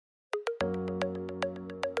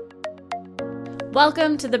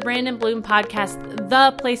Welcome to the Brand & Bloom podcast,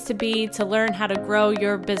 the place to be to learn how to grow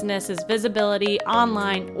your business's visibility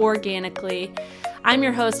online organically. I'm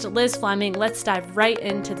your host, Liz Fleming. Let's dive right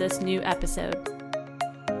into this new episode.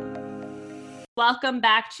 Welcome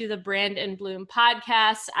back to the Brand & Bloom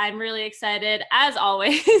podcast. I'm really excited, as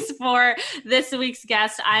always, for this week's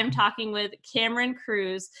guest. I'm talking with Cameron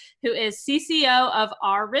Cruz, who is CCO of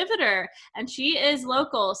Our Riveter, and she is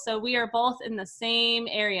local. So we are both in the same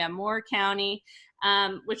area, Moore County,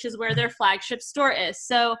 which is where their flagship store is.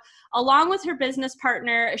 So along with her business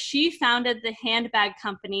partner, she founded the handbag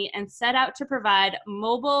company and set out to provide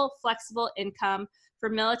mobile, flexible income for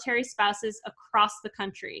military spouses across the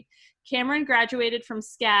country. Cameron graduated from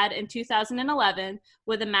SCAD in 2011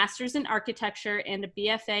 with a master's in architecture and a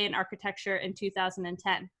BFA in architecture in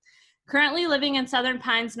 2010. Currently living in Southern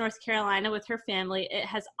Pines, North Carolina with her family, it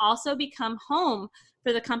has also become home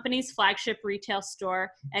for the company's flagship retail store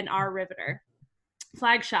and Our Riveter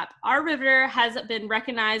flagship. Our Riveter has been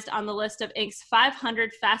recognized on the list of Inc.'s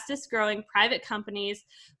 500 fastest growing private companies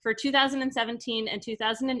for 2017 and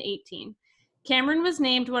 2018. Cameron was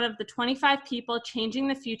named one of the 25 people changing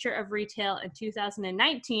the future of retail in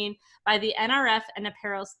 2019 by the NRF and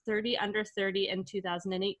Apparel's 30 Under 30 in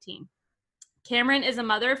 2018. Cameron is a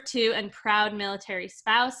mother of two and proud military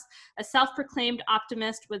spouse, a self-proclaimed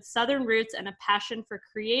optimist with Southern roots and a passion for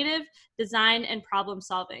creative design and problem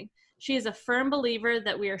solving. She is a firm believer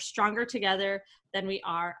that we are stronger together than we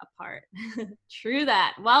are apart. True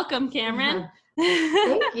that. Welcome, Cameron.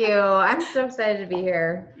 Thank you. I'm so excited to be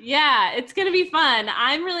here. Yeah, it's going to be fun.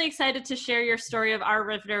 I'm really excited to share your story of Our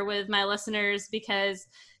Riveter with my listeners because,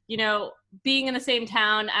 you know, being in the same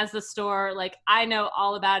town as the store, like I know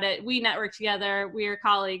all about it. We network together. We are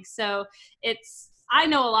colleagues. So I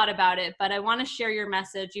know a lot about it, but I want to share your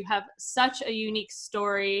message. You have such a unique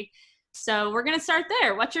story. So we're going to start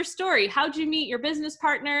there. What's your story? How'd you meet your business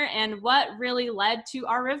partner and what really led to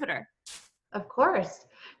Our Riveter? Of course.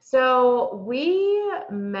 So we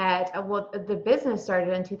met, the business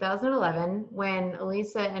started in 2011 when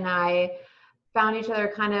Elisa and I found each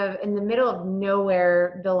other kind of in the middle of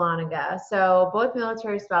nowhere, Dahlonega. So both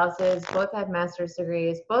military spouses, both had master's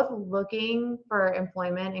degrees, both looking for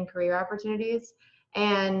employment and career opportunities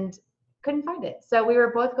and couldn't find it. So we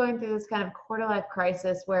were both going through this kind of quarter life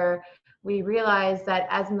crisis where we realized that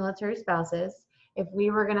as military spouses, if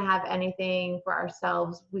we were going to have anything for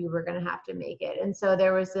ourselves, we were going to have to make it. And so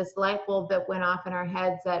there was this light bulb that went off in our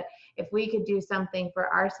heads that if we could do something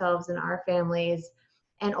for ourselves and our families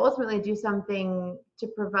and ultimately do something to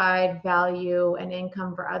provide value and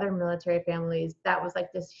income for other military families, that was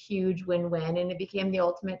like this huge win-win, and it became the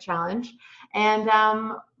ultimate challenge.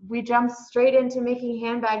 And we jumped straight into making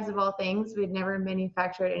handbags of all things. We'd never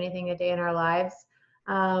manufactured anything a day in our lives,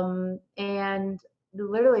 and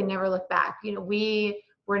literally never looked back. You know, we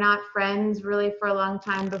were not friends really for a long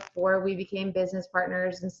time before we became business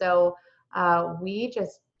partners, and so we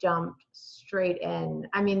just jumped straight in.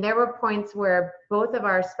 I mean, there were points where both of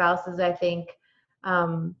our spouses, I think,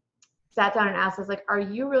 sat down and asked us, like, are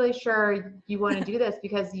you really sure you want to do this?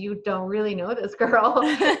 Because you don't really know this girl.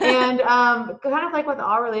 And kind of like with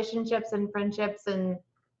all relationships and friendships and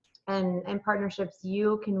partnerships,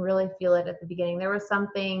 you can really feel it at the beginning. There was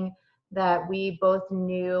something that we both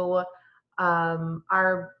knew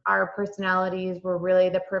our personalities were really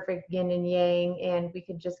the perfect yin and yang, and we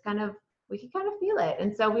could kind of feel it.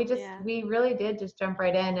 And so we really did just jump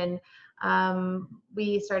right in. And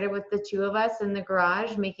we started with the two of us in the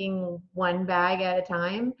garage making one bag at a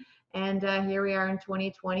time. And here we are in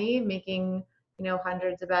 2020 making, you know,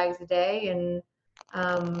 hundreds of bags a day,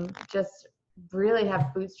 and just really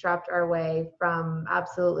have bootstrapped our way from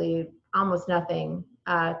absolutely almost nothing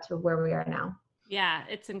to where we are now. Yeah,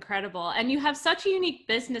 it's incredible. And you have such a unique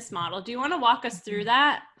business model. Do you want to walk us through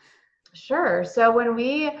that? Sure. So when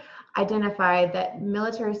we identified that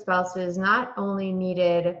military spouses not only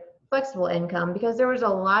needed flexible income, because there was a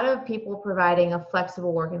lot of people providing a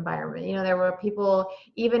flexible work environment. You know, there were people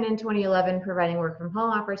even in 2011 providing work from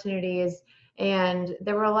home opportunities, and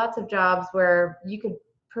there were lots of jobs where you could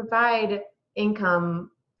provide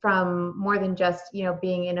income from more than just, you know,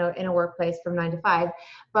 being in a workplace from 9 to 5.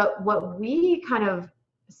 But what we kind of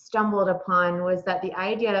stumbled upon was that the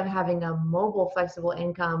idea of having a mobile flexible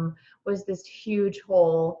income was this huge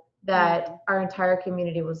hole that our entire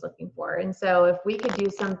community was looking for. And so if we could do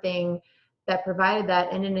something that provided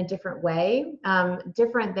that and in a different way,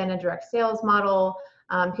 different than a direct sales model,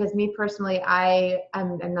 because me personally, I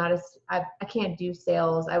can't do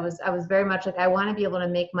sales. I was very much like, I want to be able to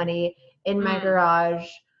make money in my garage,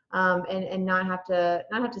 and not have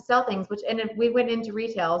to sell things, and we went into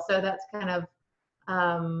retail. So that's kind of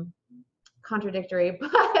contradictory,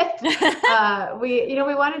 but we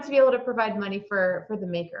wanted to be able to provide money for the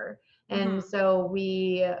maker. And so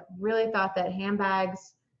we really thought that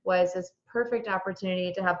handbags was this perfect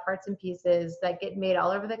opportunity to have parts and pieces that get made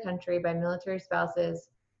all over the country by military spouses.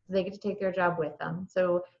 So they get to take their job with them.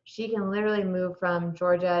 So she can literally move from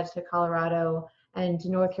Georgia to Colorado and to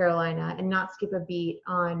North Carolina and not skip a beat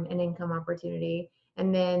on an income opportunity.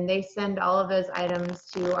 And then they send all of those items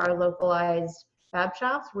to our localized fab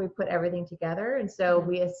shops where we put everything together. And so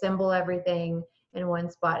we assemble everything in one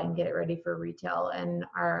spot and get it ready for retail and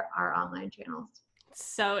our online channels.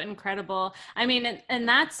 So incredible. I mean, and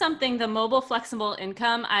that's something, the mobile flexible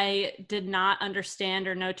income, I did not understand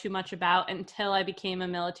or know too much about until I became a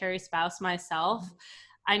military spouse myself.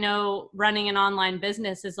 I know running an online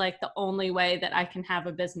business is like the only way that I can have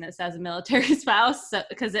a business as a military spouse,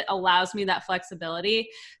 because it allows me that flexibility.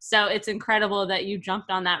 So it's incredible that you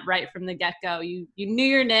jumped on that right from the get-go. You knew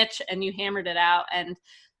your niche and you hammered it out, and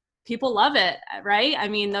people love it, right? I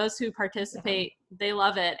mean, those who participate, they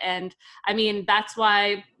love it. And I mean, that's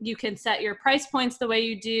why you can set your price points the way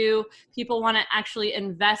you do. People want to actually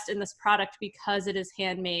invest in this product because it is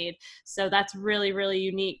handmade. So that's really, really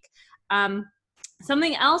unique.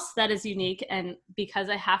 Something else that is unique, and because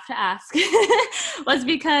I have to ask, was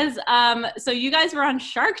because, so you guys were on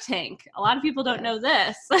Shark Tank. A lot of people don't know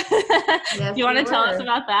this. Yes, Do you want to tell us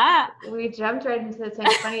about that? We jumped right into the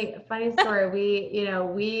tank. Funny story.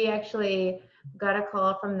 We actually got a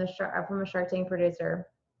call from a Shark Tank producer,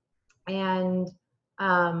 and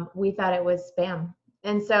we thought it was spam.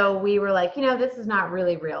 And so we were like, this is not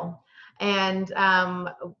really real. And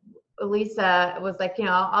Lisa was like,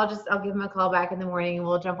 I'll give him a call back in the morning and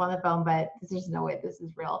we'll jump on the phone, but there's no way this is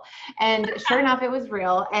real. And sure enough, it was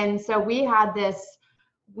real. And so we had this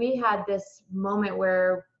moment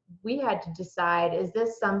where we had to decide, is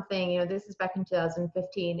this something, this is back in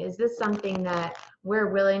 2015, is this something that we're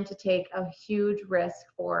willing to take a huge risk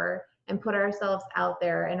for and put ourselves out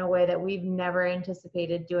there in a way that we've never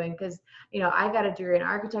anticipated doing? Because, I got a degree in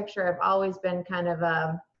architecture. I've always been kind of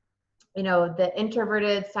the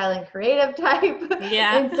introverted, silent, creative type.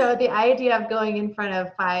 Yeah. And so the idea of going in front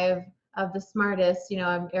of 5 of the smartest,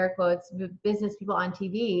 air quotes, business people on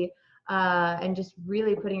TV, and just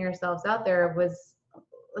really putting ourselves out there was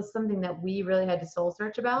something that we really had to soul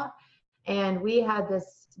search about. And we had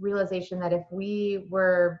this realization that if we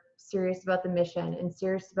were serious about the mission and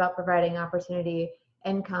serious about providing opportunity,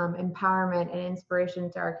 income, empowerment, and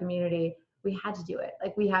inspiration to our community, we had to do it.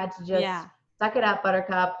 Like, we had to just suck it up,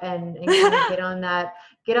 buttercup, and kind of get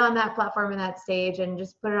on that platform and that stage and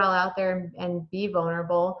just put it all out there and be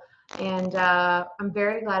vulnerable. And I'm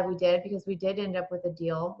very glad we did, because we did end up with a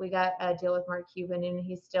deal. We got a deal with Mark Cuban, and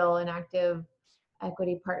he's still an active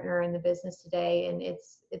equity partner in the business today. And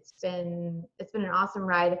it's been an awesome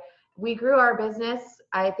ride. We grew our business,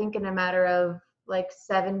 I think, in a matter of like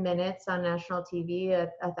 7 minutes on national TV,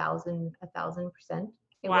 1,000%.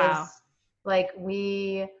 It was like,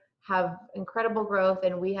 we have incredible growth,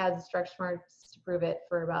 and we had the stretch marks to prove it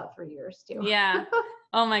for about 3 years too. Yeah.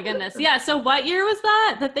 Oh my goodness. Yeah. So what year was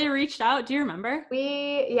that they reached out? Do you remember?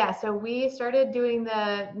 So we started doing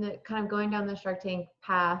the kind of going down the Shark Tank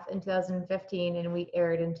path in 2015, and we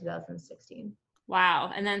aired in 2016.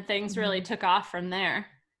 Wow. And then things really took off from there.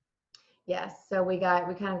 Yes. So we kind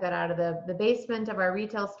of got out of the basement of our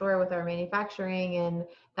retail store with our manufacturing, and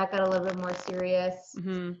that got a little bit more serious.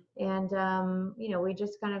 And, we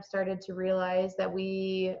just kind of started to realize that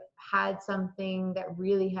we had something that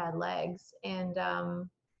really had legs, and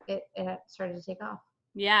it started to take off.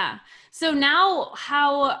 Yeah. So now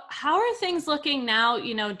how are things looking now,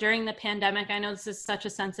 during the pandemic? I know this is such a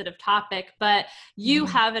sensitive topic, but you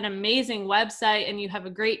have an amazing website and you have a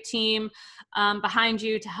great team behind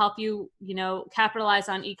you to help you, capitalize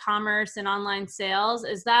on e-commerce and online sales.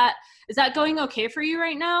 Is that going okay for you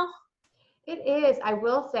right now? It is. I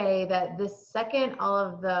will say that the second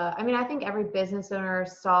I think every business owner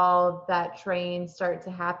saw that train start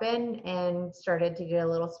to happen and started to get a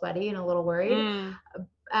little sweaty and a little worried.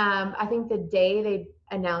 I think the day they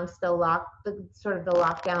announced the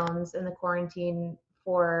lockdowns and the quarantine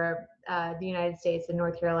for the United States and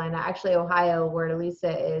North Carolina, actually Ohio, where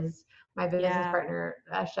Lisa is my business partner,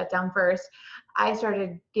 shut down first. I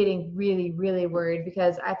started getting really, really worried,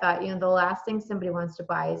 because I thought, the last thing somebody wants to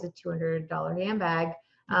buy is a $200 handbag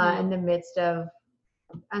in the midst of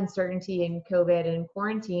uncertainty and COVID and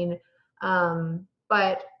quarantine.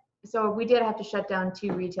 But so we did have to shut down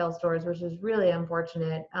 2 retail stores, which was really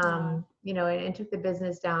unfortunate. And took the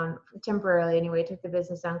business down temporarily anyway, took the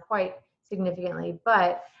business down quite significantly.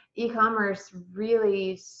 But e-commerce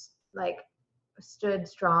really stood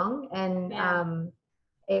strong, and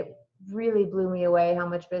really blew me away how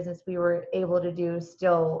much business we were able to do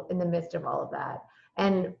still in the midst of all of that.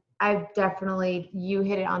 And you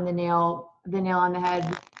hit it on the nail on the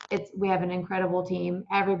head. We have an incredible team.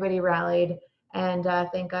 Everybody rallied, and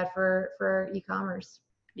thank God for e-commerce.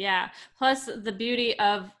 Yeah. Plus the beauty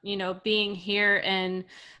of, being here in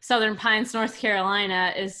Southern Pines, North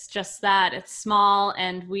Carolina is just that it's small,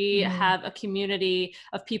 and we have a community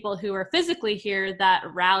of people who are physically here that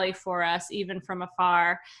rally for us even from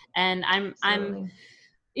afar. And I'm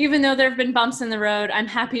even though there have been bumps in the road, I'm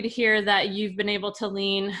happy to hear that you've been able to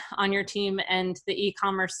lean on your team and the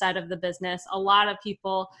e-commerce side of the business. A lot of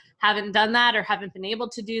people haven't done that or haven't been able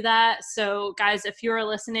to do that. So guys, if you're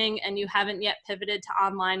listening and you haven't yet pivoted to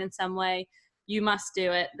online in some way, you must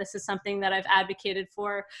do it. This is something that I've advocated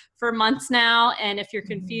for months now. And if you're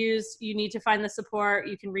confused, you need to find the support.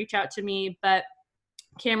 You can reach out to me, but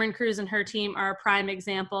Cameron Cruz and her team are a prime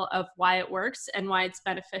example of why it works and why it's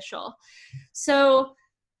beneficial. So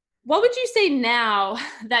what would you say now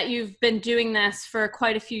that you've been doing this for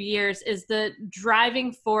quite a few years is the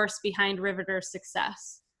driving force behind Riveter's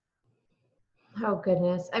success? Oh,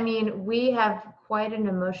 goodness. I mean, we have quite an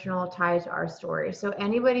emotional tie to our story. So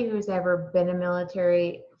anybody who's ever been a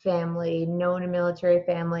military family, known a military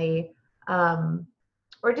family,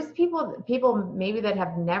 or just people maybe that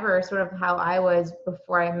have never, sort of how I was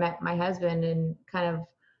before I met my husband, and kind of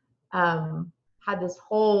had this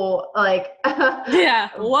whole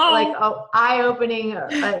eye-opening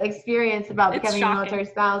experience about becoming a military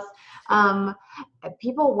spouse.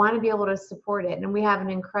 People want to be able to support it, and we have an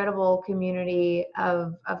incredible community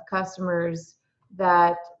of customers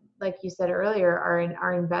that, like you said earlier,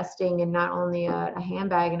 are investing in not only a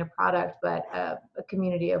handbag and a product, but a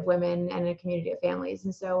community of women and a community of families.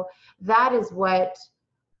 And so that is why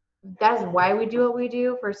we do what we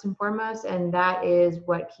do, first and foremost, and that is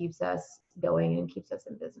what keeps us going and keeps us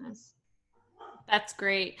in business. That's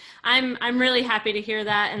great. I'm really happy to hear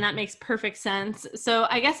that, and that makes perfect sense. So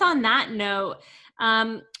I guess on that note,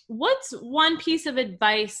 what's one piece of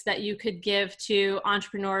advice that you could give to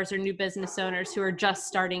entrepreneurs or new business owners who are just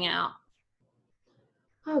starting out?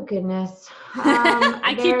 Oh, goodness.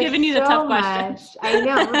 I keep giving you the tough questions. I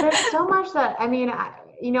know. But there's so much that, I mean,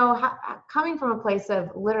 coming from a place of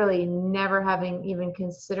literally never having even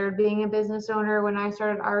considered being a business owner when I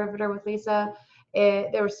started Our Riveter with Lisa,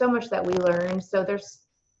 there was so much that we learned. So there's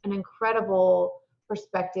an incredible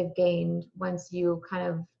perspective gained once you kind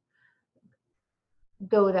of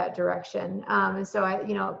go that direction. And so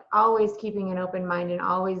always keeping an open mind and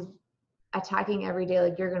always attacking every day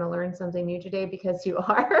like you're going to learn something new today, because you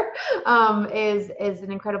are, is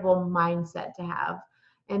an incredible mindset to have.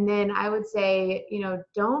 And then I would say,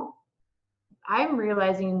 I'm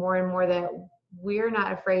realizing more and more that we're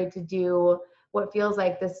not afraid to do what feels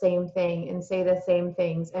like the same thing and say the same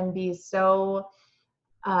things and be so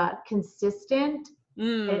consistent.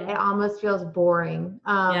 It almost feels boring,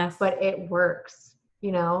 yes. But it works.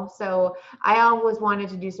 So I always wanted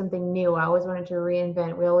to do something new. I always wanted to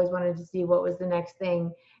reinvent. We always wanted to see what was the next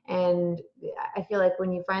thing. And I feel like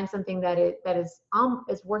when you find something that is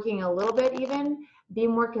working a little bit, even be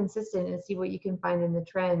more consistent and see what you can find in the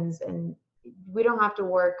trends. And we don't have to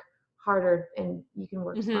work harder, and you can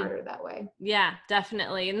work smarter that way. Yeah,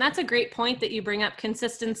 definitely. And that's a great point that you bring up,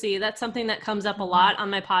 consistency. That's something that comes up a lot on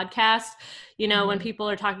my podcast, when people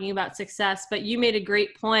are talking about success. But you made a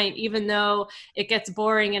great point. Even though it gets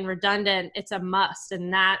boring and redundant, it's a must.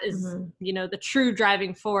 And that is, the true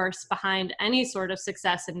driving force behind any sort of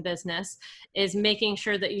success in business, is making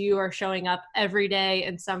sure that you are showing up every day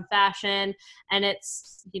in some fashion. And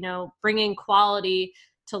it's, bringing quality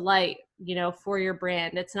to light, for your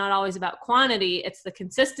brand. It's not always about quantity. It's the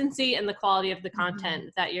consistency and the quality of the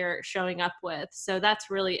content that you're showing up with. So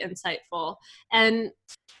that's really insightful. And,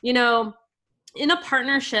 in a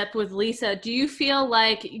partnership with Lisa, do you feel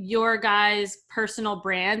like your guys' personal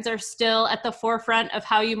brands are still at the forefront of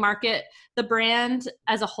how you market the brand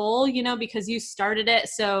as a whole, because you started it?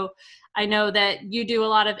 So I know that you do a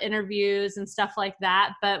lot of interviews and stuff like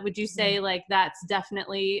that, but would you say like that's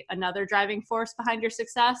definitely another driving force behind your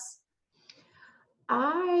success?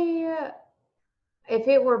 If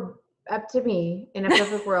it were up to me in a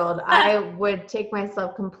perfect world, I would take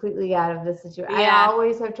myself completely out of this situation. Yeah. I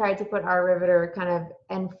always have tried to put Our Riveter kind of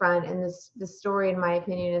in front, and the story, in my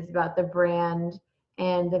opinion, is about the brand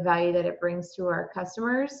and the value that it brings to our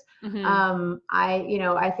customers.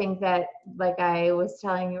 I think that, like I was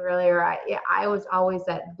telling you earlier, I was always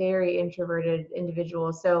that very introverted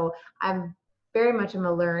individual. So I'm very much am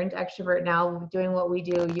a learned extrovert now. Doing what we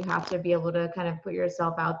do, you have to be able to kind of put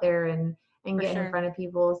yourself out there and get in front of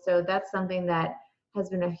people. So that's something that has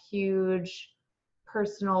been a huge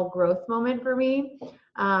personal growth moment for me.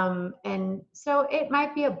 And so it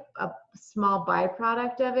might be a small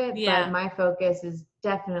byproduct of it, but my focus is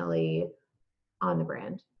definitely on the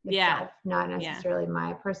brand itself, not necessarily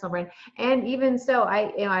my personal brand. And even so,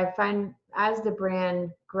 I find as the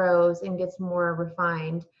brand grows and gets more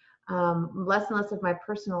refined, less and less of my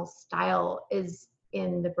personal style is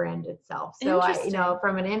in the brand itself. So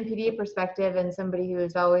from an NPD perspective and somebody who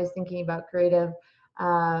is always thinking about creative,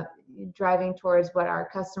 driving towards what our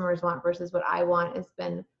customers want versus what I want has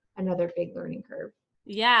been another big learning curve.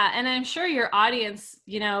 Yeah. And I'm sure your audience,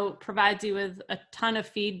 provides you with a ton of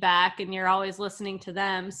feedback and you're always listening to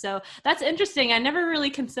them. So that's interesting. I never really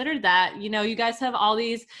considered that. You guys have all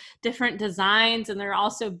these different designs and they're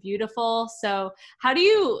also beautiful. So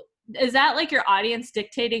is that like your audience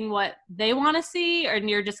dictating what they want to see, or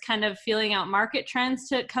you're just kind of feeling out market trends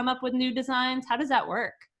to come up with new designs? How does that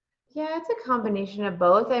work? Yeah, it's a combination of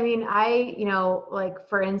both. I mean, like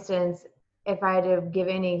for instance, if I had to give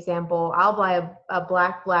any example, I'll buy a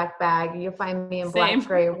black bag. You'll find me in black,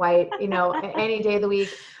 gray, white, any day of the week.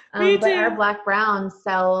 But our black brown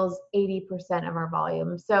sells 80% of our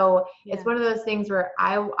volume. So it's one of those things where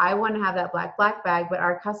I want to have that black bag, but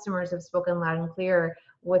our customers have spoken loud and clear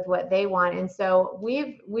with what they want. And so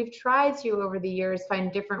we've tried to, over the years,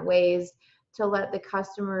 find different ways to let the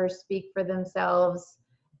customers speak for themselves,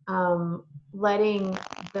 letting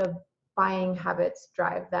the buying habits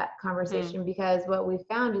drive that conversation, because what we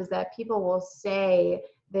found is that people will say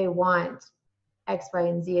they want X, Y,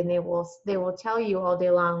 and Z, and they will tell you all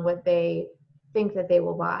day long what they think that they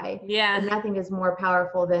will buy. Yeah. And nothing is more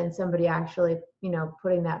powerful than somebody actually,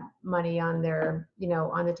 putting that money on their,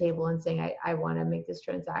 on the table and saying, I want to make this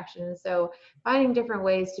transaction. And so finding different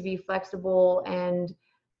ways to be flexible and,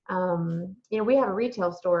 we have a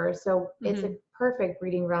retail store, so it's a perfect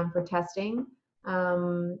breeding ground for testing,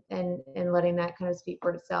 and letting that kind of speak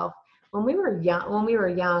for itself. When we were young, when we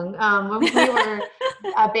were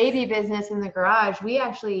a baby business in the garage, we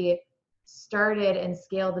actually started and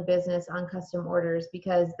scaled the business on custom orders,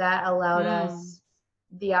 because that allowed us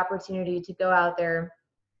the opportunity to go out there,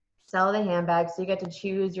 sell the handbags. So you get to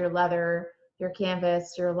choose your leather, your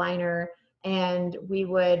canvas, your liner, and we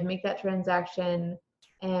would make that transaction,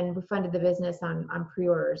 and we funded the business on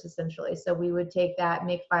pre-orders essentially. So we would take that,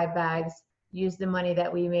 make 5 bags, use the money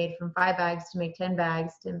that we made from 5 bags to make 10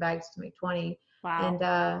 bags, 10 bags to make 20.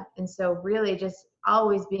 Wow. And so really just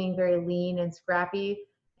always being very lean and scrappy,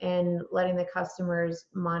 and letting the customers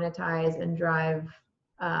monetize and drive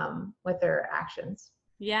with their actions.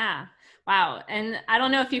 Yeah. Wow. And I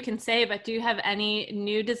don't know if you can say, but do you have any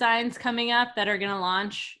new designs coming up that are going to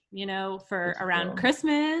launch, for around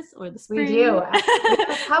Christmas or the spring? We do.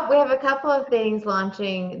 We have a couple of things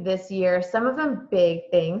launching this year. Some of them big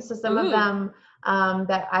things. So some of them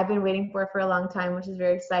that I've been waiting for a long time, which is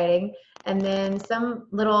very exciting. And then some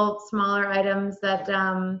little smaller items that,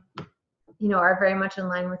 are very much in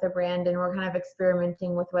line with the brand, and we're kind of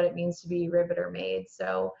experimenting with what it means to be riveter made.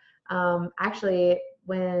 So actually,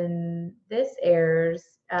 when this airs,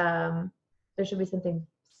 there should be something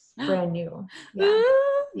brand new. Yeah.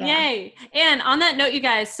 Yay. And on that note, you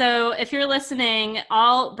guys, so if you're listening,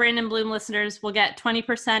 all Brand & Bloom listeners will get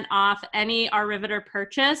 20% off any Our Riveter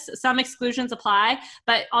purchase. Some exclusions apply,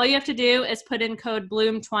 but all you have to do is put in code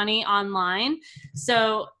BLOOM20 online.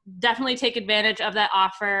 So definitely take advantage of that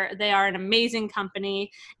offer. They are an amazing company.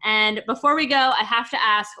 And before we go, I have to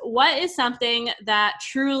ask, what is something that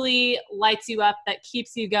truly lights you up, that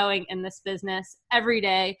keeps you going in this business every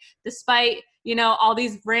day, despite all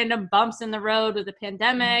these random bumps in the road with the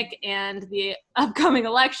pandemic and the upcoming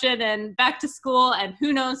election and back to school and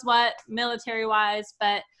who knows what military wise,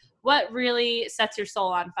 but what really sets your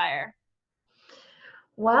soul on fire?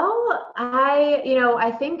 Well,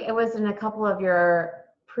 I think it was in a couple of your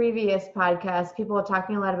previous podcasts, people were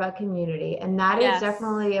talking a lot about community, and that is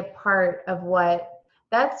definitely a part of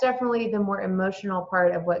that's definitely the more emotional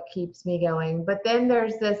part of what keeps me going. But then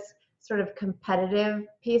there's this sort of competitive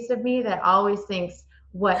piece of me that always thinks,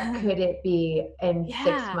 what could it be in 6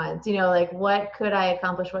 months? Like, what could I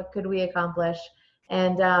accomplish? What could we accomplish?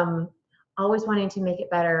 And always wanting to make it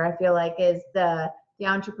better, I feel like, is the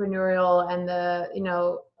entrepreneurial and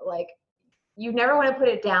the, like, you never want to put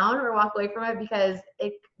it down or walk away from it, because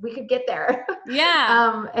we could get there.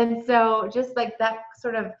 Yeah. And so just like that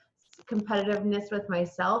sort of competitiveness with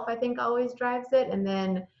myself, I think always drives it. And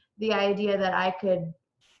then the idea that I could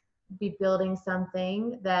be building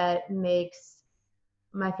something that makes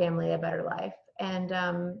my family a better life, and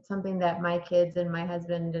something that my kids and my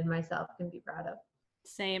husband and myself can be proud of.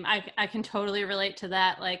 Same. I can totally relate to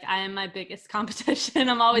that. Like, I am my biggest competition.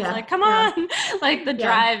 I'm always like, come on. Like, the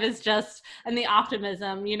drive is just, and the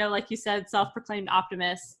optimism, you know, like you said, self-proclaimed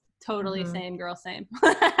optimist. Totally same, girl, same.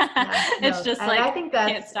 It's just like, I think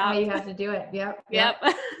that's how you have to do it. Yep.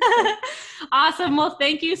 Awesome. Well,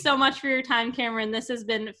 thank you so much for your time, Cameron. This has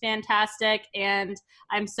been fantastic. And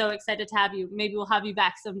I'm so excited to have you. Maybe we'll have you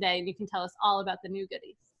back someday and you can tell us all about the new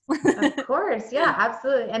goodies. Of course. Yeah,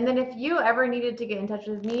 absolutely. And then if you ever needed to get in touch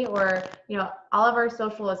with me, or, you know, all of our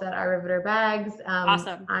social is at Our Riveter Bags.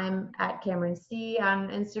 Awesome. I'm at Cameron C on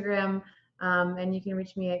Instagram. And you can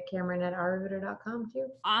reach me at Cameron@ourriveter.com too.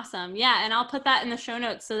 Awesome. Yeah. And I'll put that in the show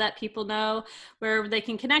notes so that people know where they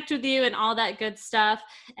can connect with you and all that good stuff.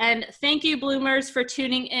 And thank you, Bloomers, for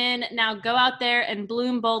tuning in. Now go out there and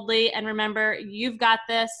bloom boldly. And remember, you've got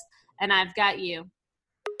this and I've got you.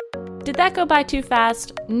 Did that go by too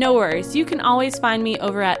fast? No worries. You can always find me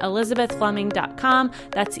over at elizabethfleming.com.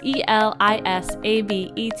 That's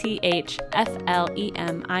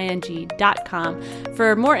ELISABETHFLEMING.com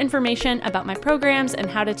for more information about my programs and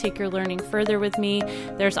how to take your learning further with me.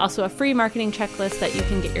 There's also a free marketing checklist that you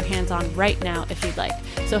can get your hands on right now if you'd like.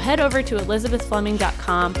 So head over to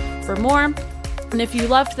elizabethfleming.com for more. And if you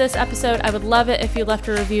loved this episode, I would love it if you left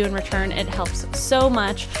a review in return. It helps so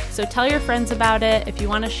much. So tell your friends about it. If you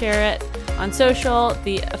want to share it on social,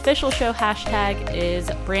 the official show hashtag is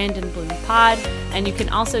BrandandBloomPod. And you can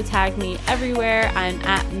also tag me everywhere. I'm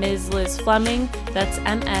at Ms. Liz Fleming. That's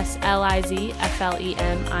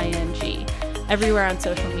MSLIZFLEMING. Everywhere on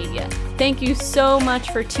social media. Thank you so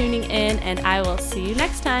much for tuning in, and I will see you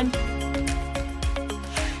next time.